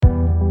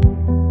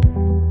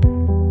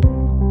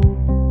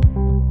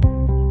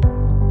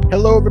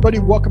everybody.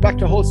 Welcome back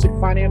to Holistic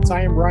Finance.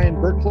 I am Ryan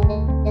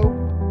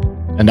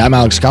Burklow. And I'm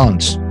Alex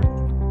Collins.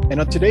 And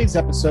on today's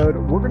episode,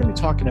 we're going to be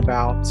talking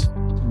about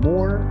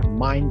more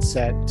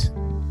mindset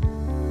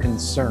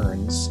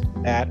concerns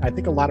that I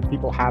think a lot of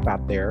people have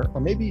out there,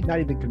 or maybe not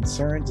even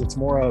concerns. It's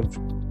more of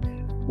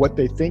what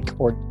they think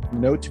or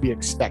know to be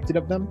expected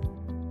of them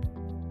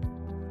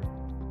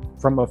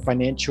from a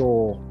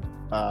financial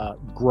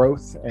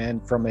growth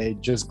and from a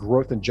just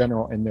growth in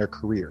general in their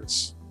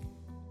careers.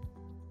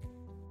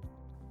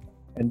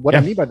 And what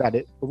I mean by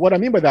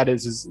that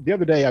is the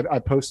other day I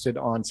posted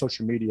on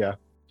social media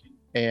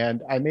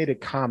and I made a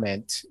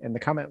comment, and the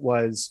comment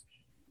was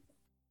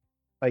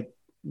like,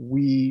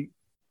 when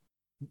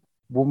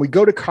we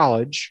go to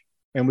college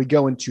and we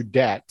go into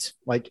debt,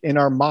 like in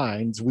our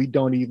minds, we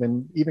don't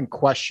even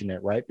question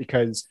it, right?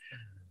 Because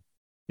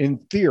in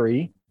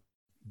theory,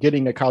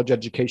 getting a college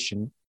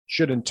education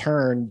should in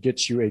turn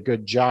get you a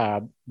good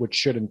job, which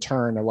should in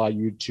turn allow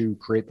you to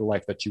create the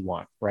life that you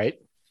want, right?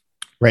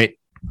 Right.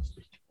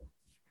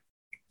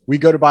 We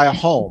go to buy a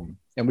home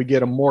and we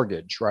get a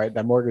mortgage, right?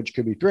 That mortgage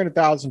could be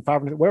 $300,000,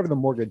 $500,000, whatever the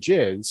mortgage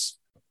is.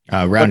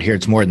 Around here,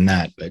 it's more than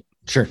that, but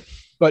sure.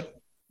 But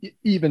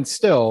even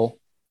still,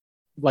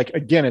 like,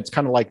 again, it's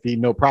kind of like the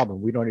no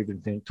problem. We don't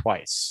even think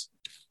twice.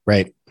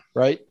 Right.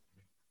 Right.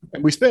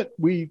 And we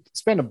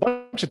spend a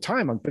bunch of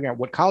time on figuring out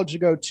what college to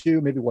go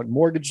to, maybe what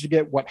mortgage to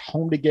get, what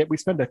home to get. We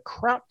spend a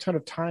crap ton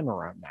of time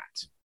around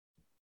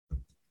that.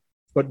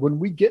 But when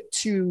we get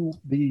to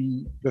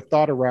the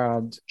thought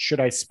around,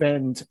 should I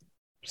spend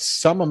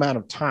some amount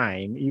of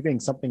time, even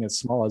something as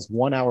small as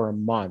 1 hour a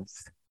month,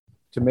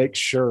 to make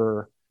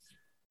sure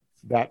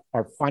that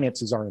our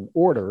finances are in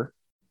order,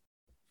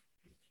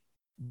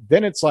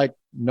 then it's like,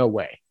 no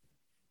way.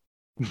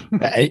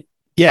 I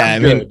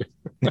mean,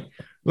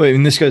 well,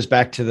 and this goes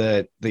back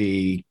to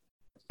the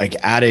like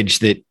adage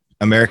that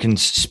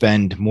Americans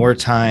spend more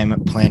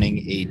time planning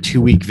a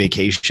 2-week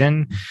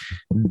vacation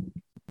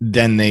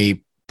than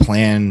they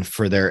plan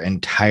for their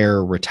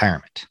entire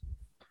retirement.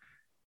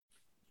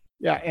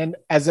 Yeah. And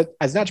as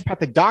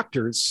naturopathic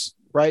doctors,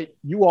 right,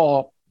 you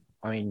all,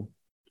 I mean,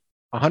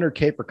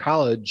 $100K for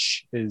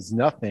college is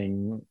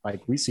nothing.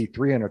 Like, we see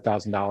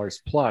 $300,000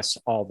 plus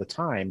all the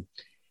time.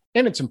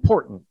 And it's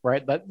important,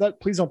 right? That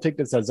please don't take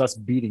this as us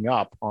beating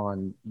up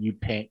on you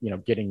paying,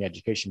 getting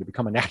education to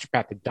become a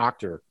naturopathic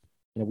doctor.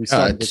 We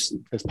started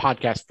this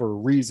podcast for a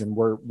reason.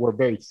 We're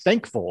very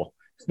thankful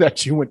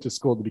that you went to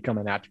school to become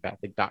a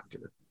naturopathic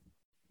doctor.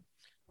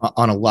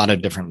 On a lot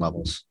of different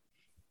levels.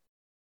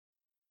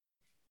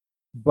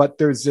 But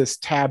there's this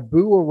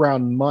taboo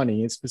around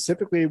money,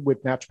 specifically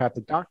with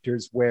naturopathic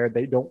doctors, where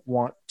they don't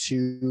want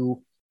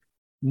to,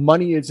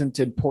 money isn't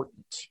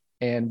important.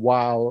 And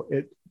while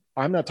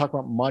I'm not talking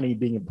about money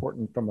being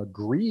important from a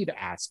greed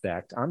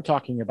aspect, I'm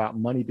talking about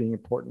money being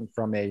important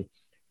from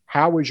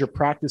how is your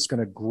practice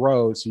going to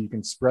grow so you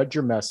can spread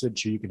your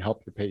message, so you can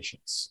help your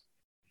patients.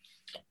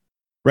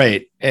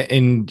 Right.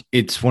 And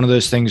it's one of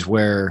those things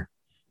where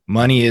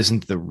money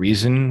isn't the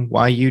reason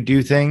why you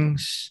do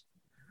things.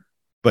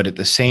 But at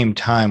the same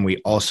time, we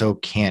also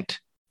can't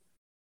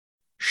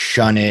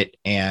shun it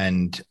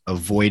and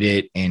avoid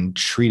it and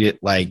treat it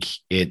like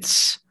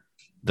it's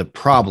the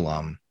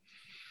problem.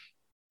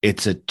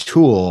 It's a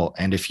tool,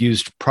 and if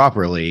used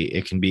properly,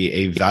 it can be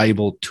a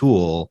valuable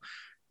tool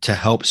to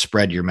help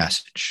spread your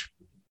message.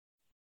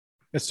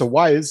 So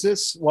why is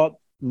this? Well,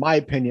 my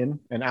opinion,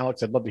 and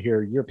Alex, I'd love to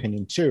hear your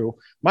opinion too.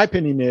 My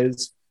opinion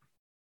is,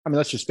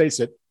 let's just face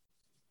it,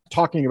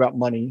 talking about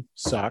money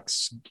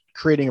sucks.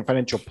 Creating a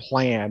financial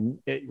plan,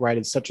 right,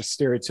 is such a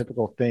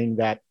stereotypical thing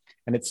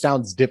and it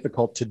sounds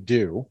difficult to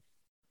do,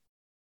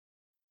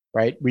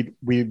 right?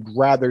 We'd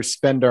rather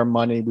spend our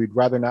money. We'd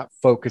rather not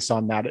focus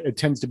on that. It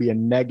tends to be a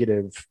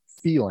negative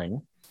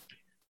feeling.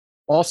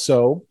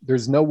 Also,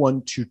 there's not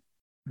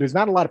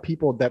a lot of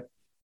people that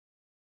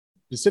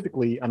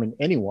specifically,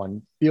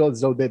 anyone feel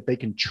as though that they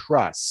can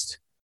trust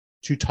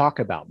to talk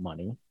about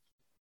money,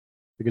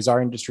 because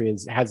our industry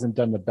hasn't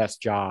done the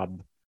best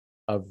job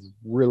of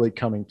really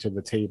coming to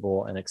the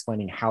table and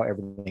explaining how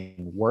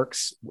everything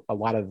works. A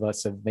lot of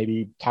us have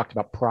maybe talked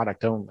about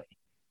product only,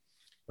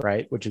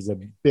 right? Which is a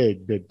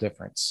big, big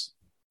difference.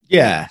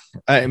 Yeah.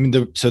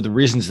 So the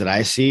reasons that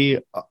I see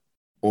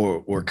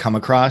or come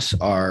across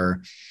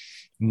are,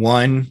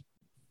 one,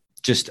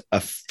 just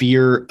a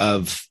fear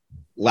of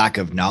lack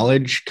of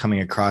knowledge coming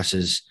across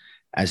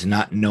as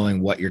not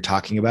knowing what you're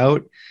talking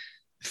about,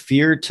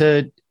 fear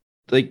to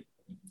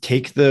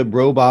take the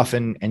robe off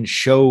and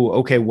show,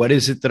 okay, what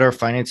is it that our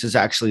finances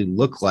actually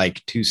look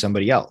like to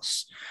somebody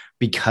else?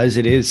 Because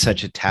it is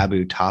such a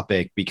taboo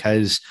topic,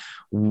 because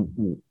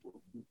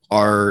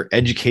our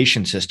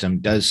education system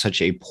does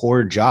such a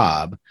poor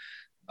job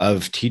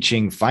of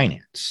teaching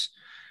finance.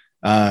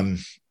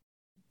 Beyond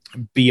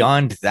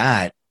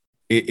that,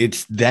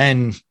 it's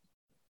then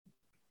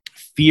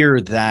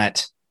fear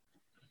that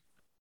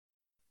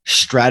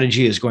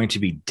strategy is going to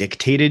be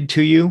dictated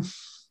to you,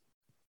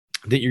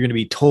 that you're going to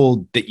be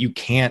told that you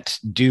can't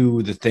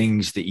do the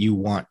things that you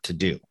want to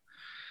do,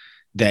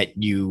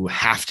 that you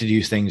have to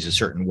do things a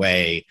certain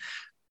way.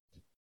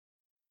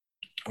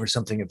 or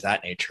something of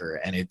that nature.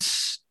 And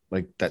it's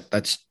like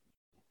that's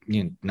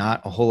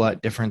not a whole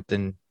lot different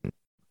than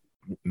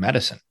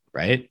medicine,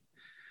 right?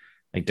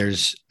 Like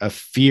there's a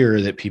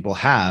fear that people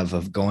have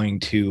of going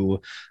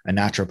to a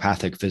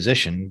naturopathic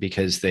physician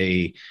because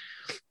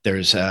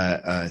there's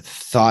a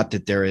thought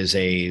that there is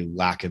a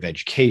lack of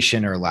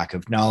education or lack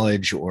of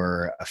knowledge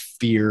or a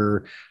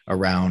fear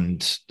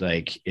around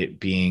like it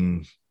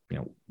being,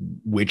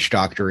 witch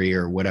doctory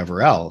or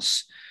whatever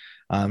else.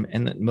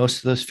 And that most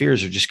of those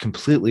fears are just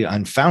completely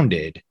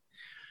unfounded.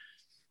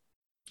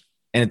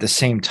 And at the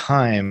same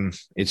time,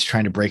 it's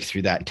trying to break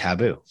through that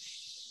taboo.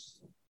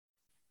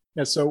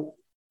 Yeah. So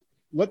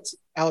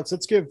Alex,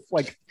 let's give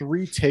like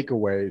 3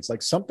 takeaways,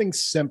 like something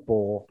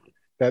simple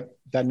that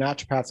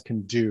naturopaths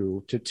can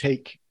do to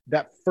take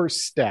that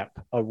first step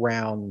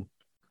around,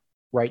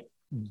 right,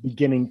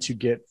 beginning to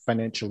get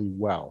financially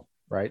well,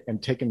 right,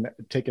 and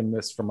taking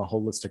this from a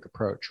holistic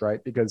approach,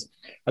 right? Because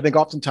I think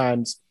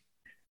oftentimes,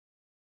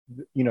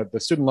 the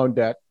student loan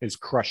debt is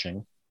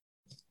crushing.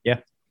 Yeah.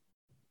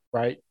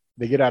 Right.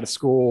 They get out of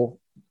school,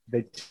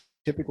 they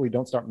typically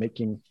don't start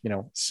making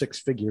 6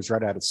 figures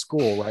right out of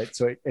school, right?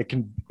 So it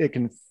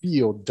can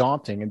feel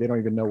daunting, and they don't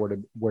even know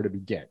where to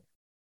begin.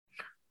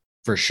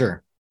 For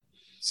sure.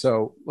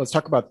 So let's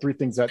talk about 3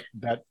 things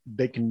that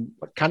they can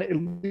kind of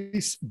at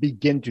least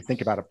begin to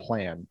think about a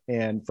plan.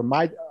 And from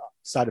my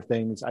side of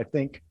things, I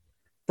think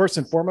first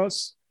and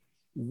foremost,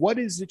 what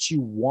is it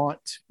you want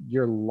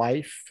your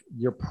life,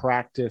 your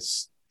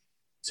practice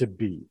to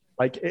be?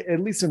 Like at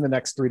least in the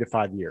next 3 to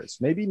 5 years,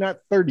 maybe not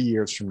 30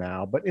 years from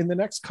now, but in the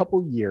next couple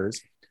of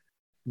years,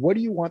 what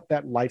do you want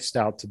that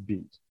lifestyle to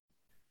be?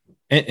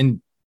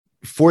 And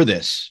for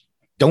this,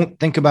 don't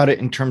think about it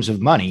in terms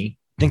of money.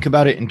 Think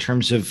about it in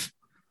terms of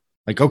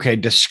like, okay,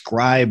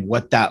 describe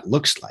what that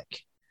looks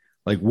like.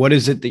 Like, what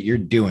is it that you're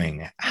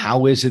doing?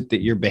 How is it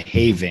that you're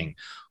behaving?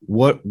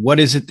 What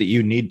is it that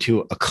you need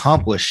to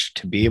accomplish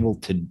to be able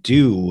to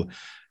do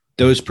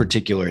those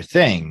particular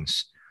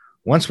things?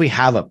 Once we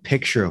have a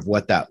picture of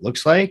what that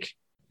looks like,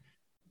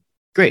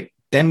 great.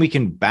 Then we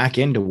can back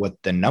into what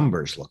the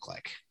numbers look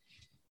like.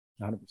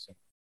 100%.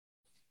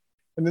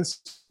 And then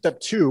step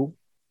 2,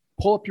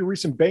 pull up your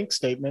recent bank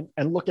statement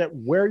and look at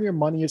where your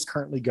money is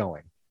currently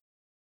going.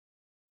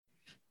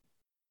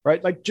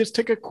 Right? Like just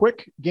take a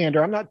quick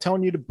gander. I'm not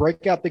telling you to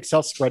break out the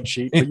Excel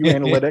spreadsheet. For you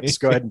analytics,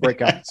 go ahead and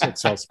break out the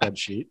Excel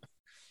spreadsheet.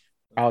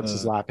 Alex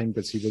is laughing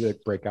because he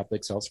would break out the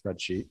Excel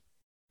spreadsheet.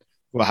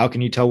 Well, how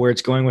can you tell where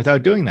it's going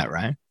without doing that,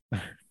 Ryan?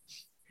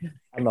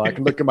 I don't know. I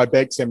can look at my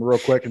bank statement real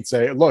quick and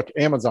say, look,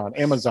 Amazon,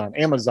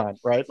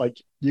 right? Like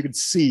you can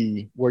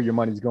see where your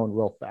money's going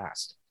real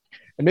fast.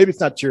 And maybe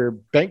it's not your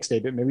bank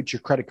statement, maybe it's your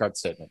credit card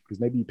statement,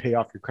 because maybe you pay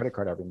off your credit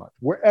card every month.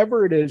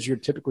 Wherever it is, you're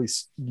typically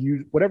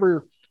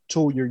whatever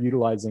tool you're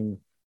utilizing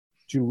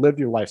to live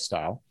your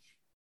lifestyle,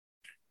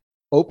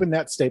 open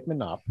that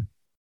statement up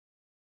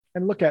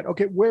and look at,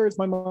 okay, where is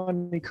my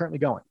money currently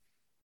going?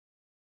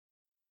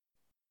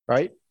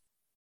 Right?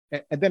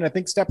 And then I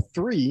think step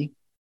 3,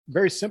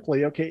 very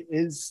simply, okay,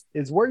 is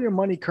where your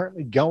money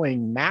currently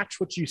going match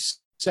what you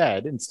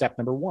said in step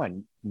number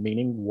 1,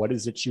 meaning what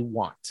is it you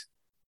want?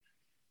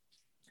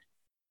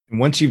 And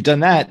once you've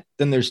done that,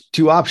 then there's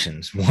 2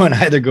 options. One,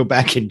 either go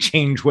back and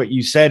change what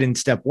you said in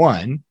step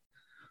 1,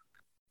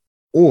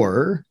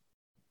 or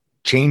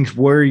change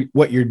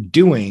what you're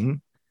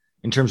doing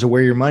in terms of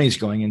where your money's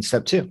going in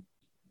step 2.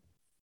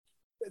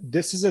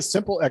 This is a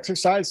simple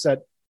exercise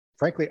that,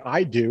 frankly,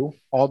 I do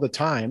all the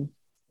time.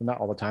 Not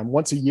all the time,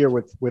 once a year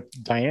with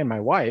Diane,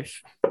 my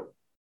wife,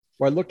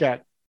 where I look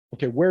at,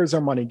 okay, where is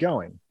our money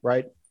going,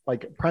 right?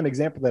 Like a prime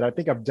example that I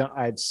think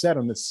I've said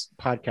on this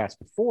podcast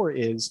before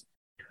is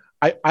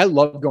I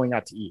love going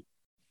out to eat.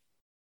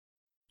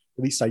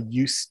 At least I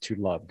used to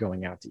love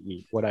going out to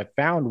eat. What I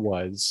found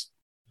was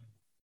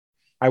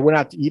I went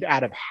out to eat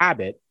out of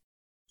habit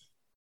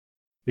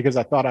because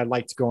I thought I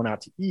liked going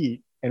out to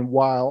eat. And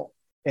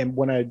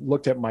when I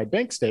looked at my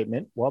bank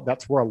statement, well,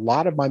 that's where a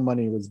lot of my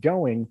money was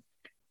going.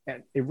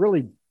 And it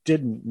really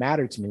didn't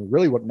matter to me.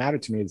 Really, what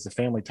mattered to me is the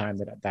family time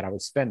that I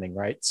was spending,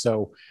 right?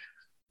 So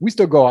we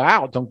still go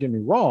out, don't get me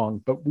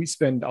wrong, but we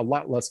spend a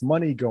lot less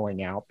money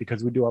going out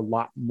because we do a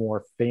lot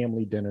more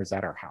family dinners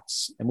at our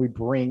house. And we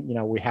bring,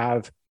 we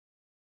have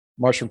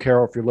Marshall and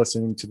Carol, if you're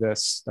listening to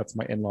this, that's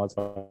my in-laws,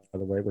 by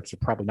the way, which are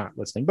probably not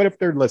listening, but if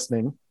they're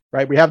listening,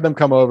 right, we have them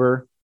come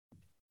over.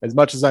 As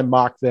much as I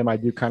mock them, I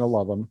do kind of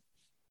love them.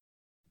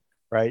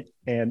 Right.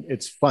 And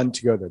it's fun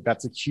to go there.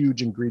 That's a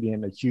huge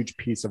ingredient, a huge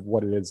piece of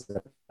what it is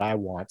that I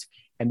want.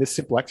 And this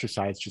simple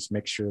exercise just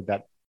makes sure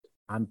that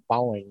I'm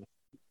following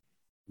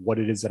what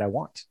it is that I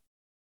want.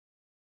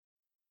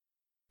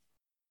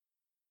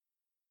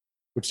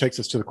 Which takes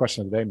us to the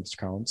question of the day, Mr.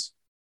 Collins.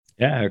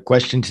 Yeah. Our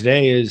question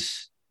today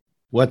is,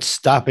 what's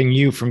stopping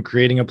you from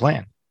creating a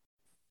plan?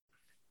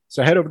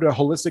 So head over to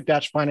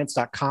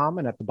holistic-finance.com.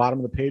 And at the bottom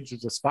of the page,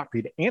 there's a spot for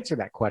you to answer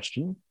that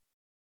question.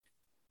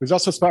 There's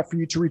also a spot for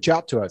you to reach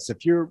out to us.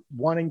 If you're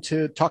wanting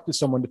to talk to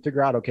someone to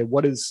figure out, okay,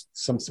 what is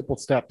some simple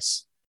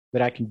steps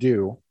that I can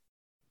do,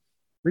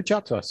 reach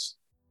out to us.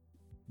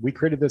 We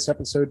created this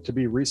episode to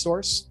be a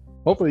resource.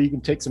 Hopefully you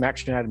can take some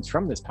action items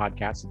from this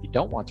podcast if you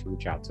don't want to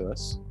reach out to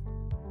us.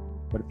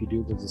 But if you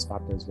do, there's a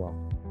spot there as well.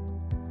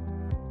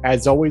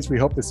 As always, we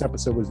hope this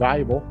episode was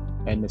valuable.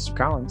 And Mr.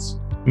 Collins,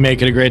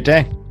 make it a great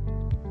day.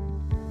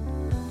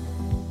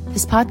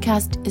 This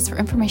podcast is for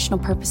informational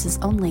purposes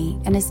only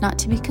and is not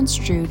to be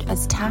construed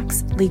as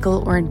tax,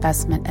 legal, or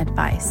investment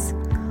advice.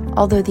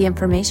 Although the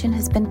information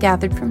has been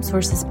gathered from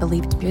sources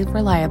believed to be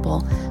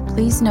reliable,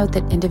 please note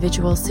that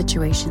individual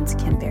situations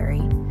can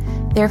vary.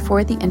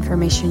 Therefore, the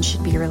information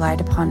should be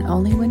relied upon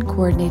only when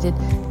coordinated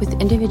with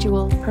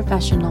individual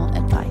professional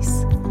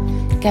advice.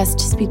 Guest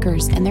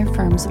speakers and their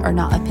firms are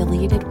not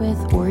affiliated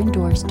with or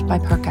endorsed by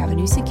Park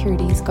Avenue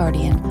Securities,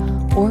 Guardian,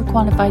 or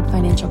Quantified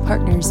Financial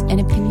Partners, and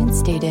opinions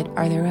stated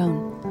are their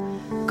own.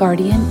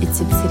 Guardian, its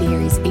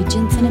subsidiaries,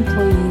 agents, and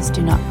employees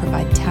do not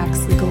provide tax,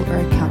 legal, or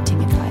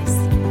accounting advice.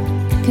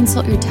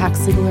 Consult your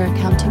tax, legal, or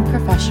accounting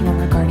professional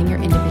regarding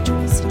your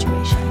individual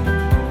situation.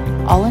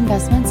 All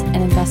investments and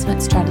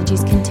investment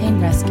strategies contain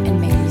risk and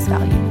may lose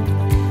value.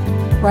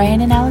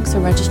 Ryan and Alex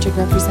are registered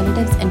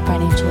representatives and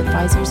financial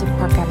advisors of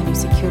Park Avenue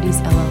Securities,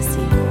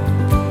 LLC.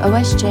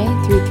 OSJ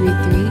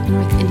 333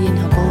 North Indian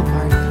Hill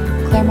Boulevard,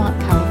 Claremont,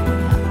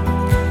 California,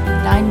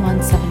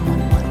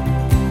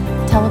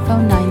 91711.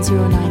 Telephone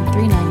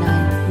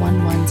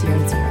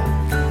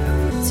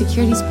 909-399-1100.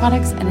 Securities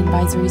products and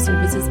advisory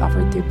services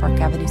offered through Park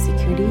Avenue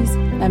Securities,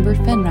 member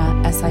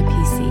FINRA,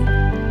 SIPC.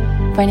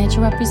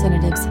 Financial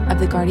representatives of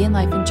the Guardian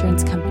Life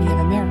Insurance Company of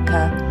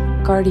America,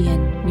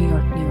 Guardian, New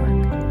York, New York.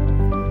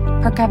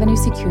 Park Avenue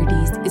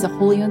Securities is a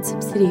wholly owned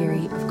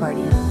subsidiary of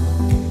Guardian.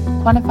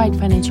 Quantified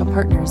Financial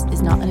Partners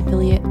is not an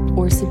affiliate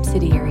or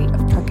subsidiary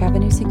of Park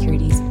Avenue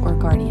Securities or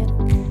Guardian.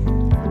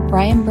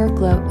 Brian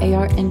Burklow,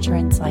 AR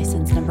Insurance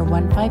License Number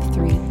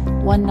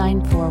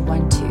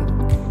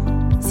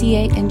 153-19412.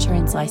 CA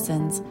Insurance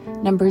License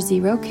Number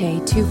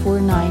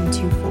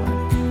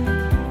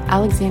 0K24924.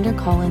 Alexander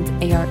Collins,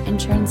 AR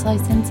Insurance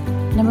License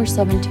Number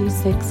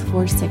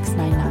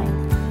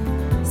 7264699.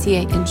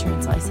 CA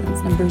Insurance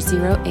License Number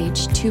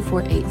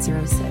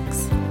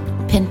 0H24806.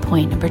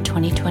 Pinpoint Number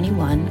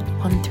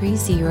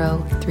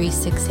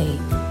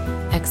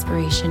 2021-130368.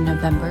 Expiration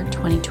November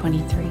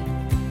 2023.